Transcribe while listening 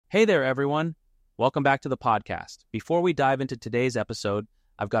Hey there, everyone. Welcome back to the podcast. Before we dive into today's episode,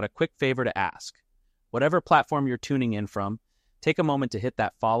 I've got a quick favor to ask. Whatever platform you're tuning in from, take a moment to hit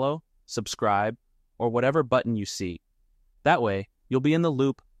that follow, subscribe, or whatever button you see. That way, you'll be in the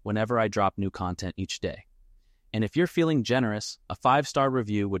loop whenever I drop new content each day. And if you're feeling generous, a 5-star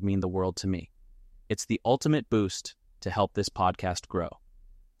review would mean the world to me. It's the ultimate boost to help this podcast grow.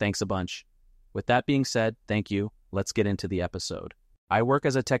 Thanks a bunch. With that being said, thank you. Let's get into the episode. I work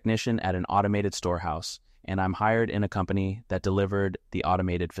as a technician at an automated storehouse, and I'm hired in a company that delivered the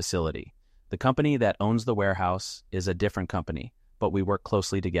automated facility. The company that owns the warehouse is a different company, but we work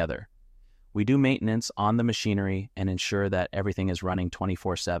closely together. We do maintenance on the machinery and ensure that everything is running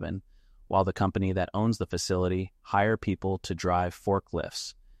 24/7, while the company that owns the facility hire people to drive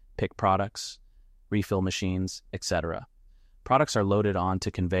forklifts, pick products, refill machines, etc. Products are loaded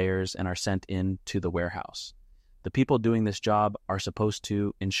onto conveyors and are sent in to the warehouse. The people doing this job are supposed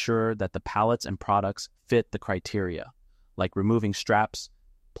to ensure that the pallets and products fit the criteria, like removing straps,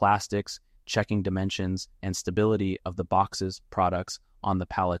 plastics, checking dimensions, and stability of the boxes, products on the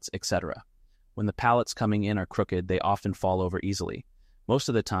pallets, etc. When the pallets coming in are crooked, they often fall over easily. Most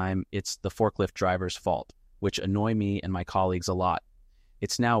of the time, it's the forklift driver's fault, which annoy me and my colleagues a lot.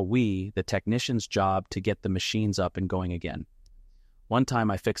 It's now the technician's job to get the machines up and going again. One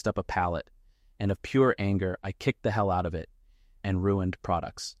time I fixed up a pallet, and of pure anger, I kicked the hell out of it and ruined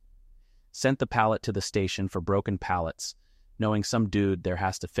products. Sent the pallet to the station for broken pallets, knowing some dude there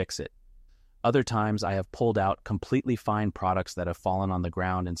has to fix it. Other times I have pulled out completely fine products that have fallen on the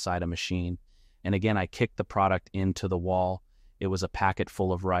ground inside a machine, and again I kicked the product into the wall. It was a packet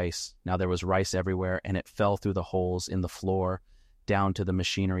full of rice. Now there was rice everywhere, and it fell through the holes in the floor down to the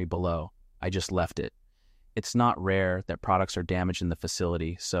machinery below. I just left it. It's not rare that products are damaged in the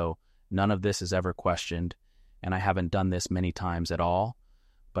facility, so none of this is ever questioned, and I haven't done this many times at all,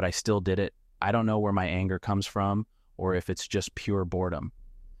 but I still did it. I don't know where my anger comes from, or if it's just pure boredom.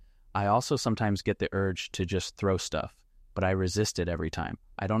 I also sometimes get the urge to just throw stuff, but I resist it every time.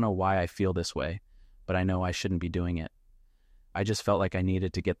 I don't know why I feel this way, but I know I shouldn't be doing it. I just felt like I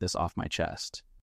needed to get this off my chest.